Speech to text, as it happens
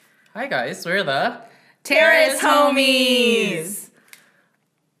Hi guys, we're the Terrace Homies!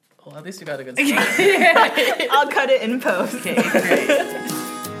 Well, at least you got a good start. I'll cut it in post. Okay, great.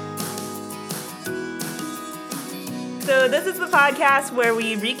 So this is the podcast where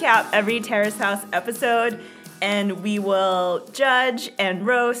we recap every Terrace House episode, and we will judge and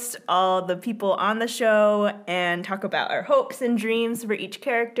roast all the people on the show and talk about our hopes and dreams for each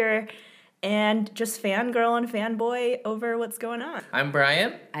character and just fangirl and fanboy over what's going on. I'm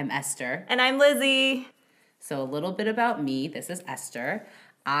Brian. I'm Esther. And I'm Lizzie. So a little bit about me. This is Esther.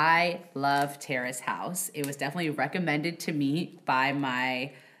 I love Terrace House. It was definitely recommended to me by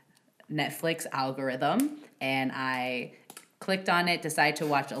my Netflix algorithm, and I clicked on it, decided to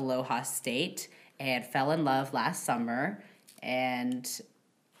watch Aloha State, and fell in love last summer, and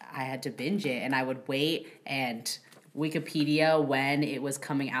I had to binge it, and I would wait and Wikipedia when it was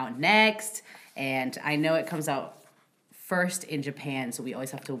coming out next, and I know it comes out first in Japan, so we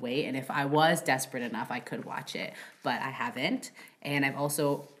always have to wait, and if I was desperate enough, I could watch it, but I haven't, and I've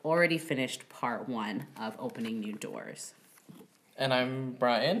also already finished part 1 of Opening New Doors. And I'm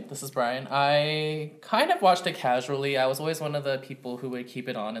Brian. This is Brian. I kind of watched it casually. I was always one of the people who would keep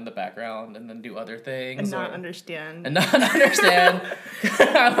it on in the background and then do other things. And not understand.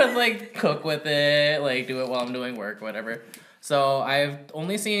 I would, like, cook with it, like, do it while I'm doing work, whatever. So I've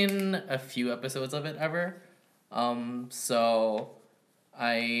only seen a few episodes of it ever. So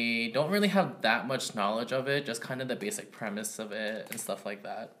I don't really have that much knowledge of it, just kind of the basic premise of it and stuff like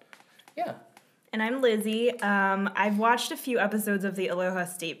that. Yeah. And I'm Lizzie. I've watched a few episodes of the Aloha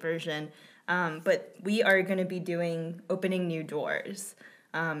State version, but we are going to be doing Opening New Doors.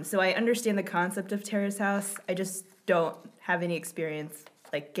 So I understand the concept of Terrace House. I just don't have any experience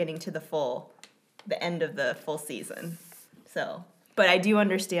like getting to the end of the full season. So, but I do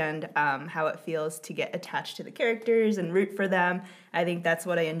understand how it feels to get attached to the characters and root for them. I think that's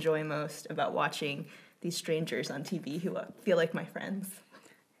what I enjoy most about watching these strangers on TV who feel like my friends.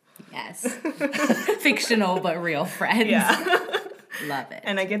 Yes. Fictional but real friends. Yeah. Love it.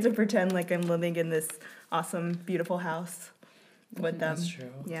 And I get to pretend like I'm living in this awesome, beautiful house with them. That's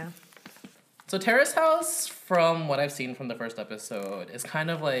true. Yeah. So Terrace House, from what I've seen from the first episode, is kind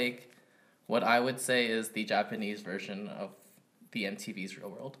of like what I would say is the Japanese version of the MTV's Real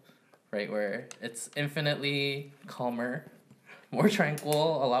World, right? Where it's infinitely calmer, more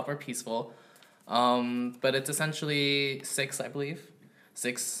tranquil, a lot more peaceful. But it's essentially 6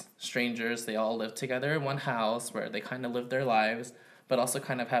 strangers. They all live together in one house where they kind of live their lives, but also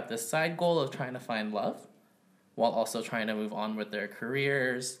kind of have this side goal of trying to find love while also trying to move on with their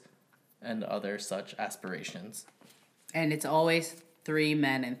careers and other such aspirations. And it's always 3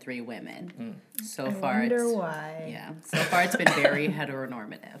 men and 3 women. So far, I wonder why. Yeah. So far, it's been very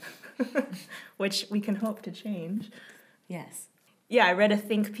heteronormative. Which we can hope to change. Yes. Yeah, I read a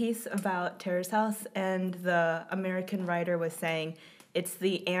think piece about Terrace House, and the American writer was saying it's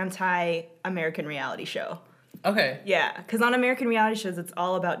the anti-American reality show. Okay. Yeah, because on American reality shows, it's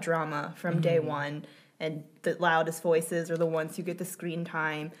all about drama from day one, and the loudest voices are the ones who get the screen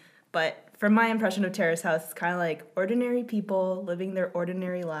time. But from my impression of Terrace House, it's kind of like ordinary people living their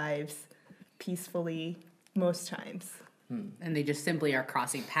ordinary lives peacefully most times. And they just simply are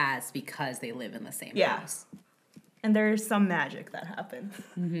crossing paths because they live in the same house. And there's some magic that happens.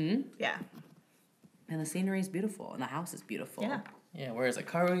 Mm-hmm. Yeah. And the scenery is beautiful, and the house is beautiful. Yeah. Yeah, where is it?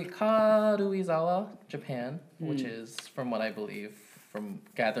 Karuizawa, Japan, which is, from what I believe, from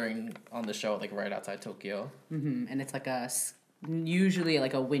gathering on the show, like right outside Tokyo. Mm-hmm. And it's like usually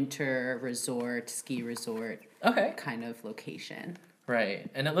like a winter resort, ski resort kind of location. Right.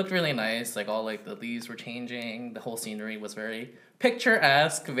 And it looked really nice. Like, all, like, the leaves were changing. The whole scenery was very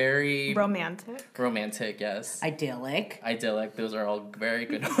picturesque, very... Romantic, yes. Idyllic. Those are all very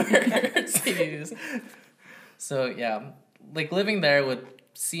good words to use. So, yeah. Like, living there would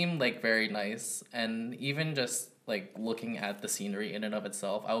seem, like, very nice. And even just, like, looking at the scenery in and of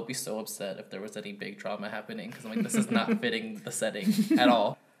itself, I would be so upset if there was any big drama happening. Because I'm like, this is not fitting the setting at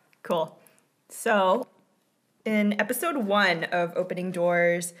all. Cool. So, in episode 1 of Opening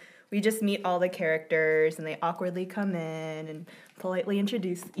Doors, we just meet all the characters, and they awkwardly come in and politely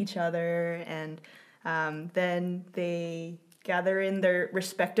introduce each other, and then they gather in their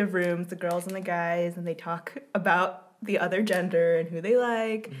respective rooms, the girls and the guys, and they talk about the other gender and who they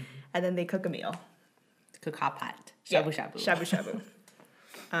like, and then they cook a meal. Cook hot pot. Shabu-shabu. Shabu-shabu.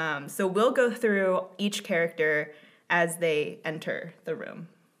 So we'll go through each character as they enter the room.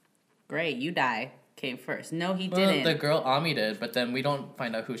 Great, Yudai came first. No, he Well, didn't. the girl Ami did, but then we don't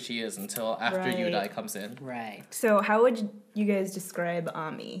find out who she is until after Right. Yudai comes in. Right. So how would you guys describe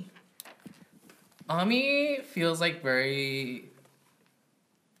Ami? Ami feels like very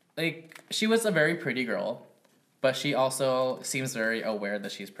like, she was a very pretty girl, but she also seems very aware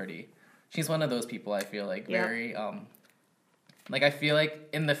that she's pretty. She's one of those people, I feel like, Yeah. very, like, I feel like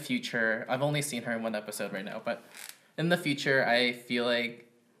in the future, I've only seen her in one episode right now, but in the future, I feel like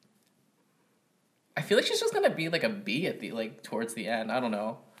she's just gonna be like a B at the, like, towards the end. I don't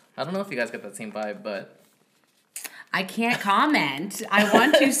know if you guys get that same vibe, but I can't comment. I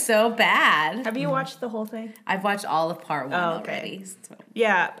want to so bad. Have you watched the whole thing? I've watched all of part 1 Oh, okay. already. So.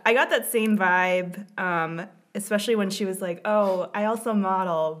 Yeah, I got that same vibe, especially when she was like, "Oh, I also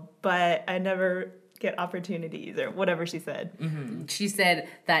model, but I never get opportunities," or whatever she said. She said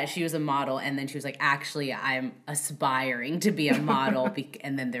that she was a model, and then she was like, actually, I'm aspiring to be a model,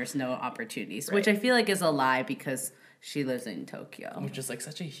 and then there's no opportunities, which I feel like is a lie because she lives in Tokyo. which is like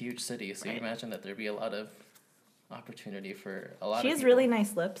such a huge city, so you Right. imagine that there'd be a lot of opportunity for a lot She of has people. really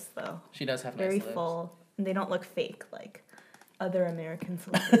nice lips, though. She does have Very nice lips. full, and they don't look fake like other American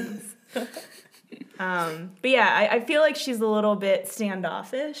celebrities. But yeah, I feel like she's a little bit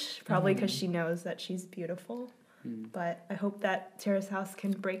standoffish, probably because she knows that she's beautiful. But I hope that Terrace House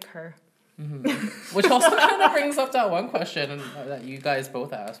can break her. Which also kind of brings up that one question that you guys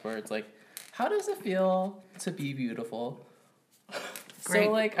both asked, where it's like, how does it feel to be beautiful? Great.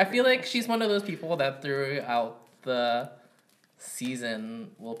 So, like, I feel like she's one of those people that throughout the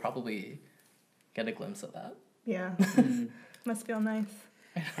season will probably get a glimpse of that. Yeah, must feel nice.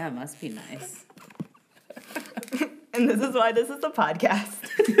 Yeah, it must be nice. And this is why this is a podcast,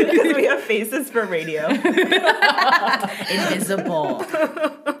 because we have faces for radio. Invisible.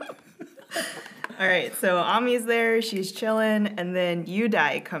 All right, so Ami's there, she's chilling, and then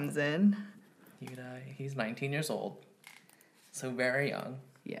Yudai comes in. Yudai, he's 19 years old, so very young.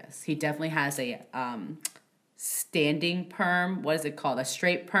 Yes, he definitely has a standing perm. What is it called? A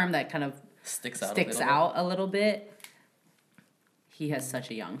straight perm that kind of Sticks out sticks a little out a little bit. He has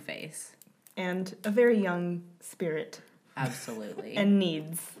such a young face. And a very young spirit Absolutely. and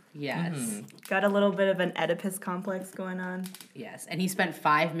needs. yes. Got a little bit of an Oedipus complex going on. Yes. And he spent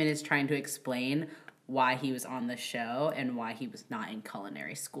 5 minutes trying to explain why he was on the show and why he was not in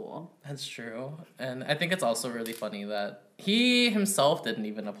culinary school. That's true. And I think it's also really funny that he himself didn't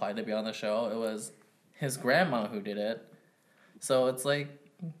even apply to be on the show. It was his grandma who did it. So it's like,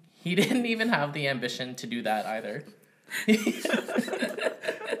 he didn't even have the ambition to do that either.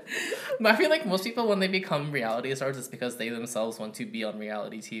 But I feel like most people, when they become reality stars, it's because they themselves want to be on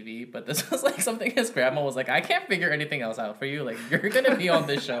reality TV. But this was like something his grandma was like, I can't figure anything else out for you. Like, you're going to be on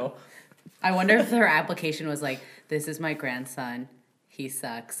this show. I wonder if her application was like, this is my grandson. He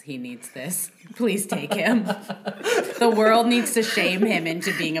sucks. He needs this. Please take him. The world needs to shame him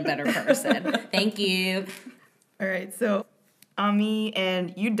into being a better person. Thank you. All right, so Ami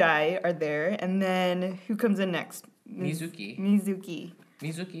and Yudai are there, and then who comes in next? Mizuki.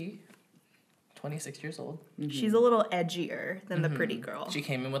 Mizuki. 26 years old. She's a little edgier than the pretty girl. She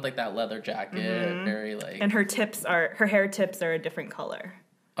came in with like that leather jacket, very like... And her hair tips are a different color.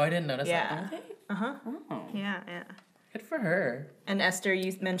 Oh, I didn't notice Yeah. that. Uh-huh. Oh. Yeah, yeah. Good for her. And Esther,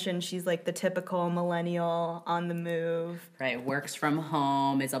 you mentioned she's like the typical millennial on the move. Right. Works from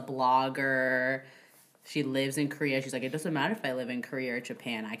home, is a blogger. She lives in Korea. She's like, it doesn't matter if I live in Korea or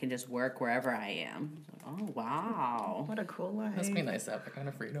Japan. I can just work wherever I am. Oh, wow. What a cool life. Must be nice to have that kind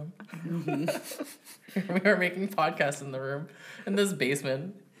of freedom. We are making podcasts in the room, in this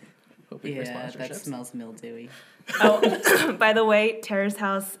basement. Hoping for Yeah, that sponsorships. smells mildewy. Oh, by the way, Terrace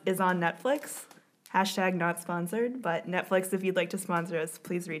House is on Netflix. Hashtag not sponsored, but Netflix, if you'd like to sponsor us,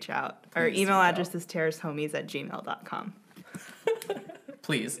 please reach out. Our Please email reach address out. is terracehomies@gmail.com.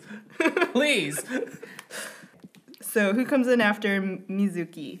 Please. Please. So who comes in after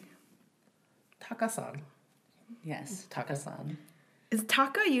Mizuki? Taka-san. Yes. Taka-san. Is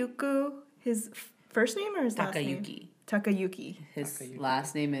Takayuki his first name or his last name? Takayuki. Takayuki. His Takayuki.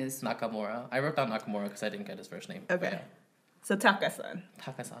 last name is Nakamura. I wrote down Nakamura because I didn't get his first name. But Okay. yeah. So Taka-san.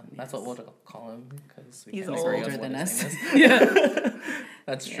 Taka-san. That's what we'll call him because He's can't agree on older what than his us. name is.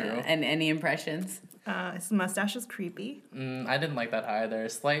 That's Yeah. true. And any impressions? His mustache is creepy. I didn't like that either.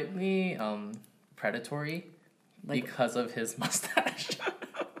 Slightly predatory Like- because of his mustache.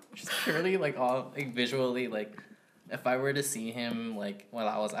 Just purely like all like visually like if I were to see him like while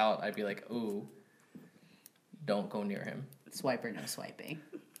I was out, I'd be like, ooh, don't go near him. Swipe or no swiping?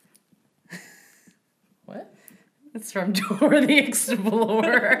 What? It's from Dora the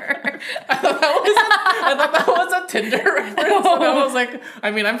Explorer. I thought that was a Tinder reference. And I was like,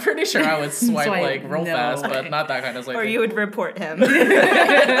 I mean, I'm pretty sure I would swipe Swipe, like real no. fast, but not that kind of swiping. Or you would report him.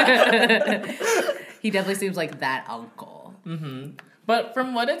 He definitely seems like that uncle. But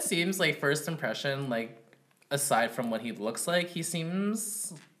from what it seems, like, first impression, like, aside from what he looks like, he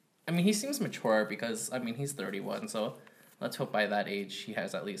seems I mean, he seems mature because, I mean, he's 31, so let's hope by that age he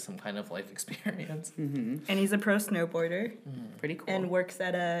has at least some kind of life experience. And he's a pro snowboarder. Pretty cool. And works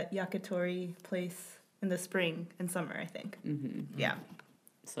at a yakitori place in the spring and summer, I think. Yeah.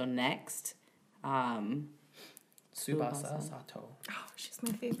 So next, Tsubasa Tsubasa. Sato. Oh, she's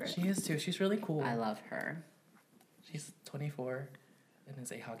my favorite. She is too. She's really cool. I love her. She's 24 and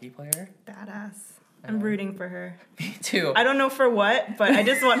is a hockey player. Badass. I'm rooting for her. Me too. I don't know for what, but I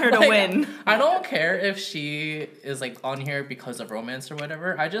just want her to Like, win. I don't care if she is like on here because of romance or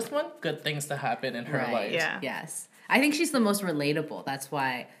whatever. I just want good things to happen in her Right. life. Yeah. Yes. I think she's the most relatable. That's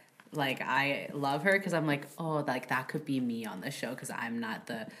why, like, I love her because I'm like, oh, like, that could be me on the show because I'm not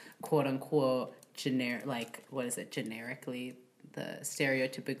the quote-unquote generic, like, what is it, generically, the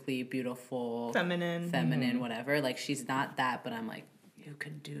stereotypically beautiful, Feminine. whatever. Like, she's not that, but I'm like, you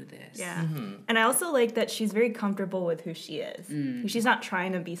can do this. Yeah. And I also like that she's very comfortable with who she is. She's not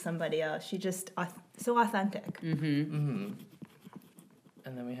trying to be somebody else. She's just so authentic. And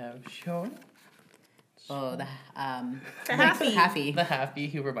then we have Shion, Oh, the Happy. the happy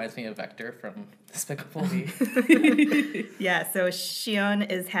who reminds me of Vector from Despicable Me. Yeah, so Shion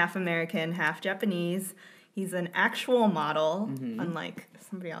is half American, half Japanese. He's an actual model, unlike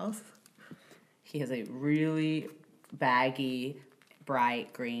somebody else. He has a really baggy,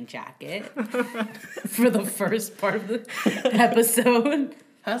 bright green jacket for the first part of the episode.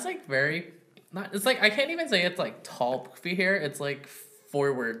 Has like very not. It's like I can't even say it's like tall poofy hair. It's like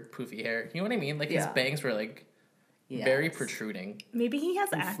forward poofy hair. You know what I mean? Like his Yeah. bangs were like Yes. very protruding Maybe he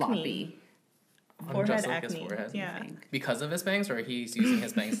has And acne. floppy. on Forehead just like his acne. forehead. Yeah. I think. Because of his bangs, or he's using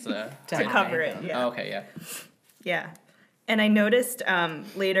his bangs to To To hide cover it, them. yeah. Oh, okay, yeah. Yeah. And I noticed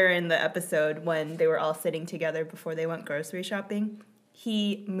later in the episode when they were all sitting together before they went grocery shopping,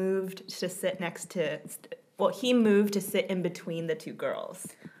 he moved to sit next to, he moved to sit in between the two girls.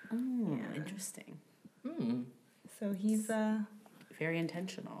 Oh, interesting. So he's, Very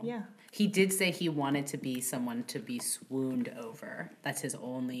intentional. yeah. He did say he wanted to be someone to be swooned over. That's his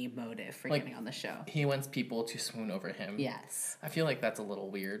only motive for Like- getting on the show. He wants people to swoon over him. Yes. I feel like that's a little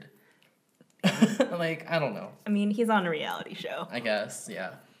weird. Like, I don't know. I mean, he's on a reality show. I guess,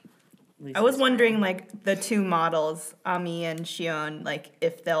 yeah. At least I was it's- wondering, like, the two models, Ami and Shion, like,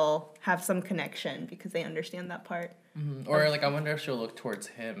 if they'll have some connection because they understand that part. Or like I wonder if she'll look towards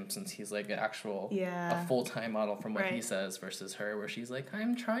him since he's like an actual Yeah. a full-time model from what he Right. says versus her where she's like,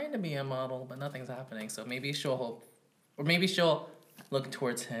 I'm trying to be a model but nothing's happening. So maybe she'll hope or maybe she'll look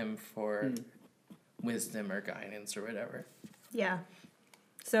towards him for wisdom or guidance or whatever. Yeah.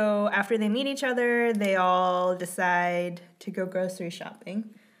 So after they meet each other, they all decide to go grocery shopping.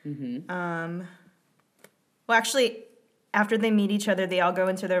 Well, actually, after they meet each other, they all go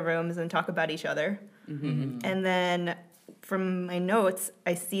into their rooms and talk about each other. And then from my notes,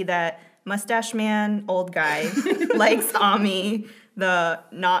 I see that mustache man, old guy, likes Ami, the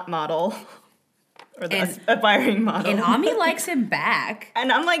not model, or the And- aspiring model. And Ami likes him back. And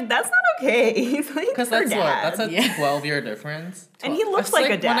I'm like, that's not okay. He's like, Because her that's what dad. that's a Yeah. 12-year difference. And he looks It's like a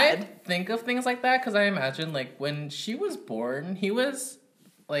When dad. I think of things like that, because I imagine like when she was born, he was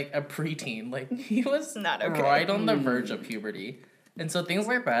like a preteen. Like he was Not okay. right on the verge of puberty. And so things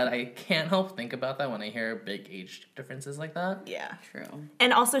like that, I can't help think about that when I hear big age differences like that. Yeah. True.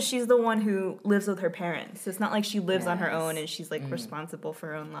 And also, she's the one who lives with her parents. It's not like she lives on her Yes. own and she's like responsible for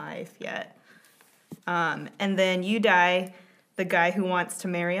her own life yet. And then Yudai, the guy who wants to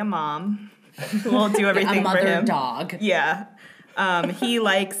marry a mom, who will do A everything for mother him. dog. Yeah. He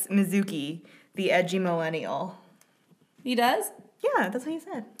likes Mizuki, the edgy millennial. He does? Yeah, that's what he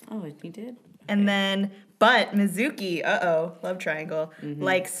said. Oh, he did? And then, but Mizuki, love triangle,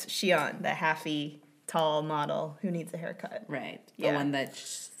 likes Shion, the halfy, tall model who needs a haircut. Right. The Yeah. one that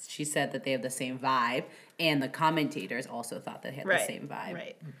she said that they have the same vibe, and the commentators also thought they had Right. the same vibe.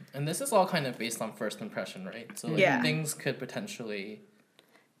 Right. And this is all kind of based on first impression, right? So like, Yeah. things could potentially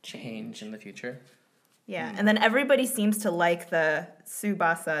change in the future. Yeah, and then everybody seems to like the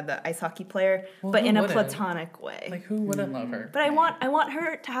Tsubasa, the ice hockey player, Well, but who in a wouldn't? platonic way. Like who wouldn't love her? But I want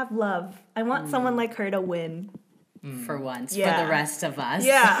her to have love. I want someone like her to win. For once. For Yeah. the rest of us.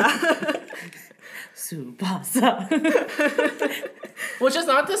 Yeah. Subasa. Which is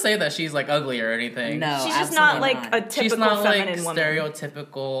not to say that she's like ugly or anything. No. She's just not absolutely like not. a typical She's not like feminine woman.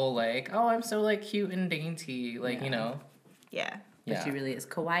 stereotypical like, oh, I'm so like cute and dainty, like, Yeah. you know. Yeah. But Yeah. she really is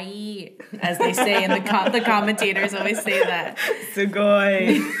kawaii, as they say in the commentators always say that.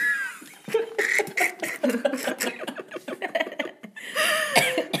 Sugoi.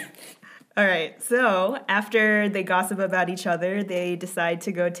 All right, so after they gossip about each other, they decide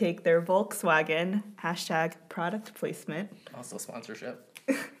to go take their Volkswagen, #product placement, Also sponsorship.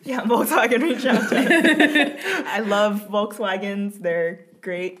 Yeah, Volkswagen reached out to us. I love Volkswagens. They're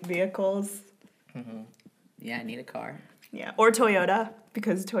great vehicles. Yeah, I need a car. Yeah, or Toyota,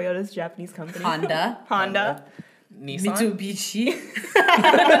 because Toyota's a Japanese company. Honda. Nissan. Mitsubishi.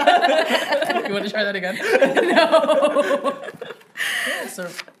 You want to try that again? No. Yeah, so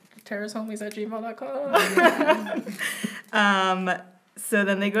terracehomies@gmail.com. So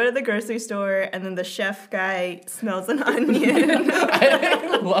then they go to the grocery store, and then the chef guy smells an onion.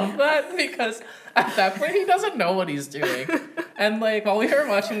 I love that because at that point he doesn't know what he's doing. And like while we were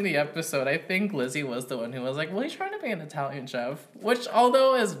watching the episode, I think Lizzie was the one who was like, well, he's trying to be an Italian chef. Which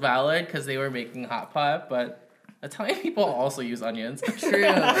although is valid because they were making hot pot, but Italian people also use onions. True.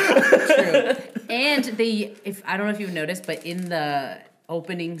 And I don't know if you've noticed, but in the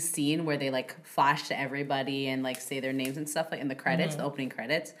opening scene where they like flash to everybody and like say their names and stuff, like in the credits, the opening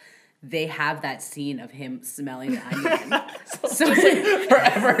credits, they have that scene of him smelling the onion. So it's like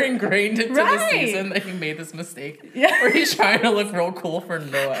forever ingrained into the season that he made this mistake. Yeah. Where he's trying to look real cool for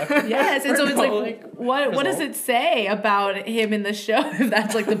Noah. Yes, and so it's Noah, like what does it say about him in the show if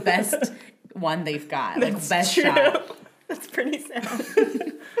that's like the best one they've got? Like best true. shot. That's pretty sad.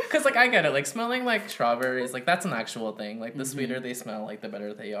 Because, like, I get it. Like, smelling, like, strawberries, like, that's an actual thing. Like, the sweeter they smell, like, the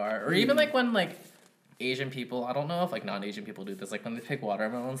better they are. Or even, like, when, like, Asian people, I don't know if, like, non-Asian people do this. Like, when they pick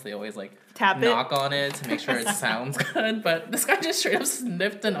watermelons, they always, like, knock on it to make sure it sounds good. But this guy just straight up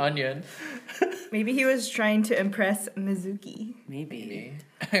sniffed an onion. Maybe he was trying to impress Mizuki. Maybe.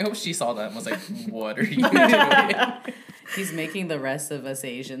 I hope she saw that and was like, what are you doing? He's making the rest of us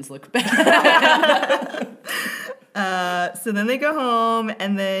Asians look bad. So then they go home,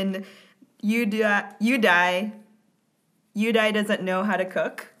 and then Yudai doesn't know how to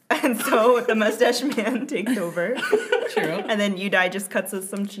cook, and so the mustache man takes over. True. And then Yudai just cuts us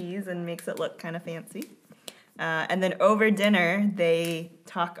some cheese and makes it look kind of fancy. And then over dinner, they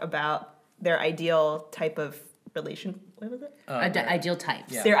talk about their ideal type of relation. What was it? Ideal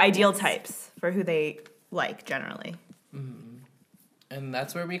types. Yeah. Their ideal types for who they like generally. And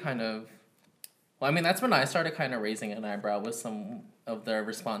that's where we kind of... Well, I mean, that's when I started kind of raising an eyebrow with some of their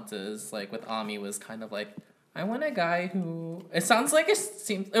responses. Like, with Ami was kind of like, I want a guy who... It seemed like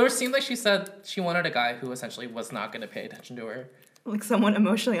she said she wanted a guy who essentially was not going to pay attention to her. Like someone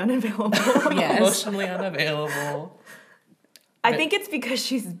emotionally unavailable. Yes. Emotionally unavailable. I think it's because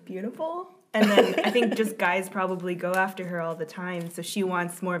she's beautiful. And then I think just guys probably go after her all the time. So she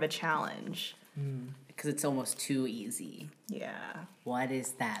wants more of a challenge. Because it's almost too easy. Yeah. What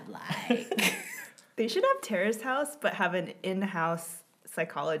is that like? They should have Terrace House, but have an in-house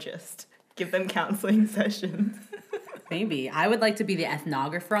psychologist give them counseling sessions. Maybe. I would like to be the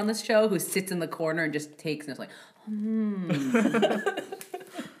ethnographer on this show who sits in the corner and just takes and it's like,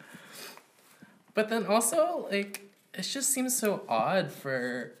 But then also, like, it just seems so odd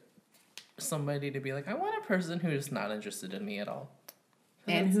for somebody to be like, I want a person who's not interested in me at all.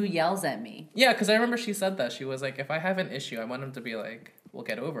 and who yells at me. Yeah, because I remember she said that. She was like, if I have an issue, I want him to be like, we'll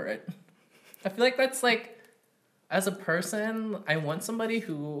get over it. I feel like that's like, as a person, I want somebody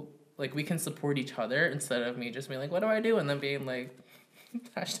who, like, we can support each other instead of me just being like, what do I do? And then being like,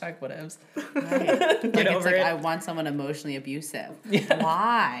 hashtag whatevs. Right. Get over it. I want someone emotionally abusive. Yeah.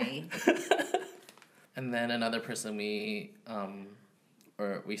 Why? And then another person we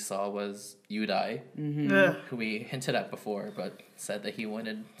saw was Yudai, Ugh. who we hinted at before, but said that he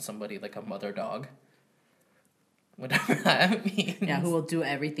wanted somebody like a mother dog. Whatever that means. Yeah, who will do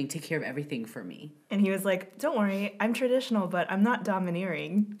everything, take care of everything for me. And he was like, don't worry, I'm traditional, but I'm not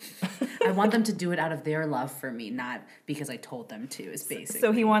domineering. I want them to do it out of their love for me, not because I told them to, is basically.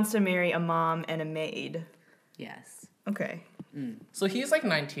 So he wants to marry a mom and a maid. Yes. Okay. So he's like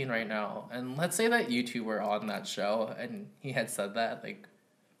 19 right now, and let's say that you two were on that show and he had said that, like,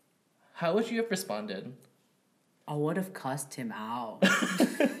 how would you have responded? I would have cussed him out.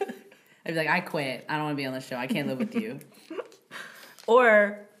 I'd be like, I quit. I don't want to be on the show. I can't live with you.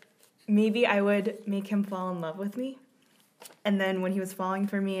 Or maybe I would make him fall in love with me. And then when he was falling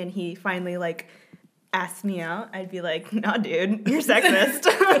for me and he finally, like, asked me out, I'd be like, nah, dude, you're sexist.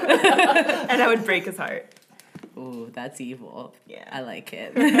 And I would break his heart. Ooh, that's evil. Yeah. I like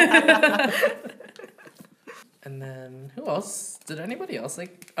it. And then, who else? Did anybody else,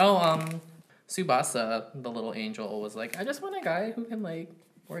 like... Oh, Tsubasa, the little angel, was like, I just want a guy who can, like,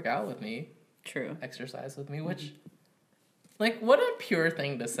 work out with me. True. Exercise with me, which... Like, what a pure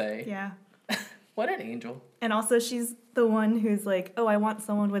thing to say. Yeah. What an angel. And also she's the one who's like, oh, I want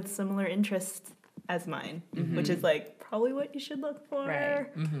someone with similar interests as mine. Which is, like, probably what you should look for Right.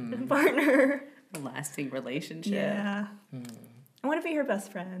 in a partner. A lasting relationship. Yeah. I want to be her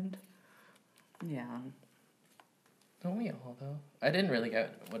best friend. Yeah. Don't we all though? I didn't really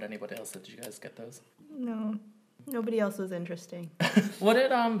get what anybody else did. Did you guys get those? No, nobody else was interesting. What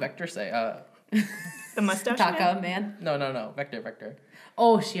did Vector say? The mustache Taka man? man. No. Vector.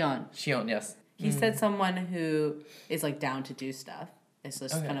 Oh, Shion. Shion, yes. He said someone who is like down to do stuff. It's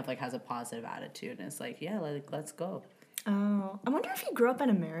just Okay. kind of like has a positive attitude and it's like, yeah, like let's go. Oh, I wonder if he grew up in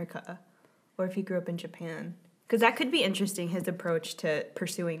America or if he grew up in Japan. Because that could be interesting, his approach to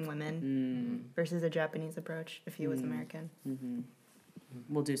pursuing women versus a Japanese approach if he was American.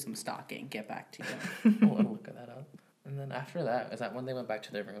 We'll do some stalking. Get back to you. We'll look at that up. And then after that, is that when they went back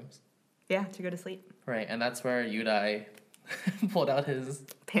to their rooms? Yeah, to go to sleep. Right, and that's where Yudai pulled out his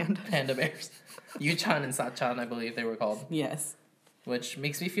Panda. panda bears. Yu-chan and Sa-chan, I believe they were called. Yes. Which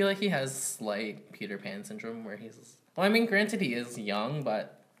makes me feel like he has slight Peter Pan syndrome where he's... Well, I mean, granted, he is young,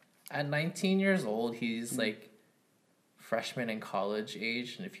 but at 19 years old, he's, like, freshman in college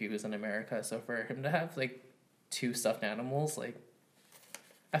age, and if he was in America, so for him to have, like, 2 stuffed animals, like...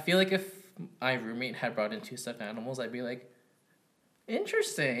 I feel like if my roommate had brought in 2 stuffed animals, I'd be like,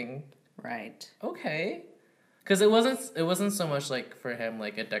 interesting. Right. Okay. Because it wasn't so much, like, for him,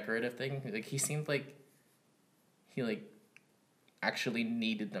 like, a decorative thing. Like, he seemed like he, like, actually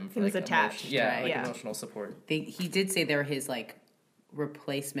needed them for, He was like, attached, like, yeah. emotional support. He did say they're his like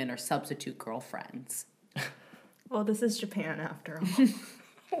replacement or substitute girlfriends. Well, this is Japan after all.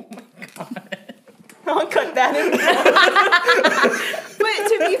 Oh my god. I'll cut that in. But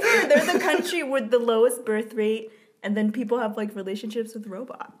to be fair, they're the country with the lowest birth rate, and then people have like relationships with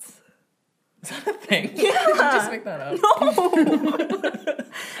robots. Is that a thing? Yeah. Did you just make that up? No.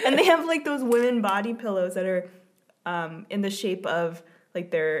 And they have like those women body pillows that are in the shape of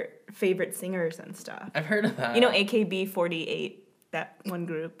like their favorite singers and stuff. I've heard of that. You know, AKB48, that one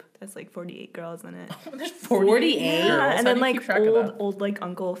group. There's like 48 girls in it. There's 48 girls. Yeah, How and do then you like keep track of that? old like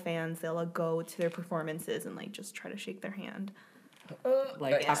uncle fans, they'll like, go to their performances and like just try to shake their hand.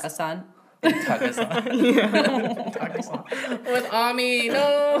 Like Yes. Taka-san. Taka-san. Taka-san. With Ami,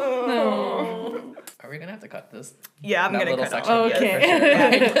 no. Are we gonna have to cut this? Yeah, I'm That gonna little cut section, all yes, okay.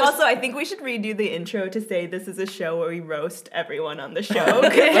 for sure. Yeah. Also, I think we should redo the intro to say this is a show where we roast everyone on the show. 'Cause,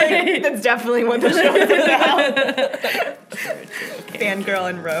 like, that's definitely what the show is about. Fangirl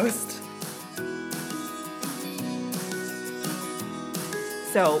and roast.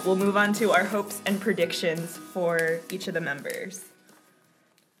 So we'll move on to our hopes and predictions for each of the members.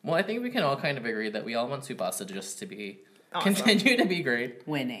 Well, I think we can all kind of agree that we all want Tsubasa just to be Awesome. continue to be great,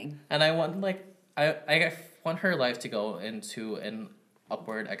 Winning. and I want I want her life to go into an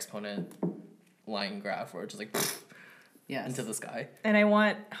upward exponent line graph where it's just like Yes. into the sky. And I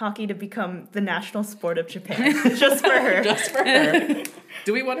want hockey to become the national sport of Japan, just for her. Just for her.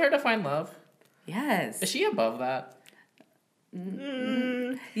 Do we want her to find love? Yes. Is she above that?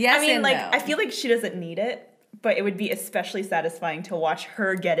 Yes. I mean, and like, no. I feel like she doesn't need it, but it would be especially satisfying to watch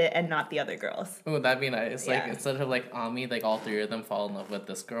her get it and not the other girls. Oh, that'd be nice. Like, Yeah. instead of, like, Ami, like, all 3 of them fall in love with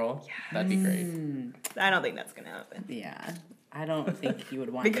this girl. That'd be great. I don't think that's gonna happen. Yeah. I don't think you would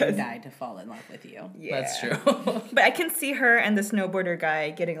want Because- your guy to fall in love with you. Yeah. That's true. But I can see her and the snowboarder guy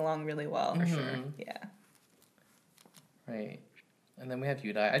getting along really well. For sure. Yeah. Right. And then we have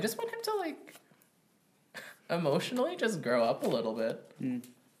Yudai. I just want him to, like, emotionally just grow up a little bit.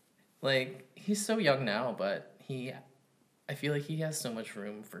 Like, he's so young now, but I feel like he has so much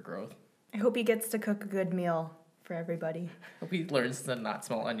room for growth. I hope he gets to cook a good meal for everybody. Hope he learns to not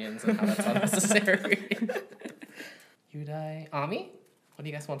smell onions and how that's unnecessary. Yudai. Ami? What do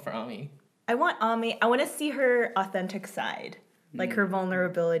you guys want for Ami? I want Ami. I want to see her authentic side, like her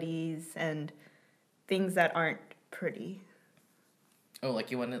vulnerabilities and things that aren't pretty. Oh,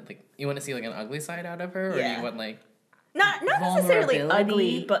 like you want to see like an ugly side out of her, or Yeah. you want like Not necessarily ugly,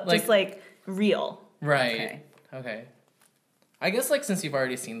 Vulnerability? but Like- just like real. right? Okay. I guess like since you've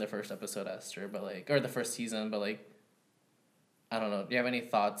already seen the first episode, Esther, but like or the first season, but like I don't know. Do you have any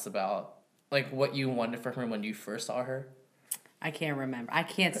thoughts about like what you wanted from her when you first saw her? I can't remember. I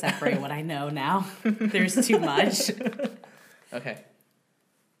can't separate what I know now. There's too much. Okay.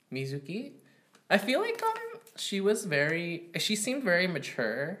 Mizuki? I feel like she seemed very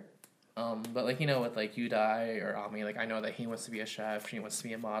mature. But like, you know, with like Yudai or Ami, like I know that he wants to be a chef, she wants to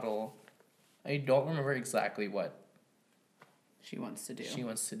be a model. I don't remember exactly what She wants to do. she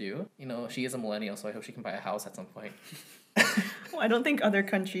wants to do. You know, she is a millennial, so I hope she can buy a house at some point. Well, I don't think other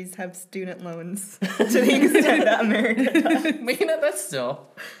countries have student loans to the extent that America does. But you know, that's still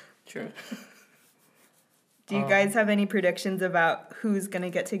True. Do you guys have any predictions about who's gonna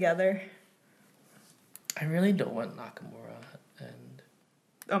get together? I really don't want Nakamura and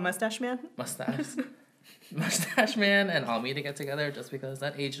Oh, Mustache Man? Mustache Man and Ami to get together just because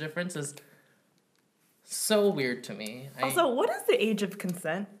that age difference is so weird to me. Also, what is the age of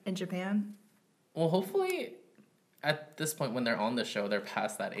consent in Japan? Well, hopefully, at this point when they're on the show, they're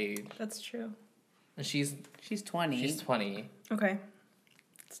past that age. That's true. And she's 20. She's 20. Okay.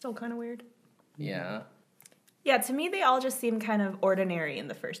 Still kind of weird. Yeah. Yeah, to me, they all just seem kind of ordinary in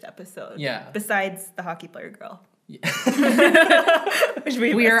the first episode. Yeah. Besides the hockey player girl. Yeah. Which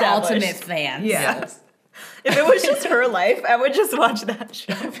We are established. ultimate fans. Yeah. Yes. If it was just her life, I would just watch that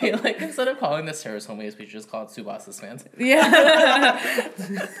show. I feel like instead of calling this Terrace Homies, we should just call it Tsubasa's fans. Yeah.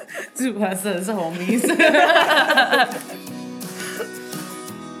 Tsubasa's homies.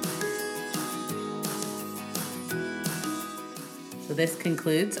 So this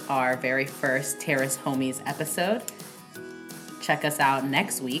concludes our very first Terrace Homies episode. Check us out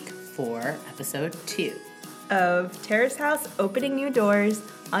next week for episode 2. Of Terrace House opening new doors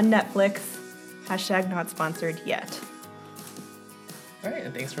on Netflix. # not sponsored yet. All right,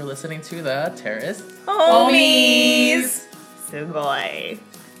 and thanks for listening to the Terrace. Homies! Sugoi.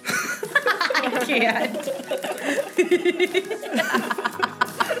 I can't.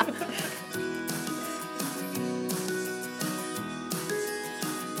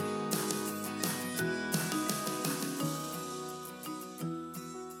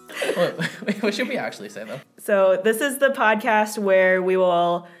 Wait, what should we actually say, though? So this is the podcast where we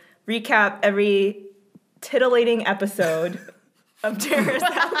will recap every titillating episode of Terrace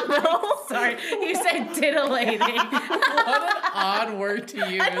House. No, Sorry, you said titillating. What an odd word to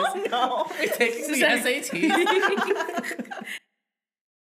use. I don't know. We're taking the SAT.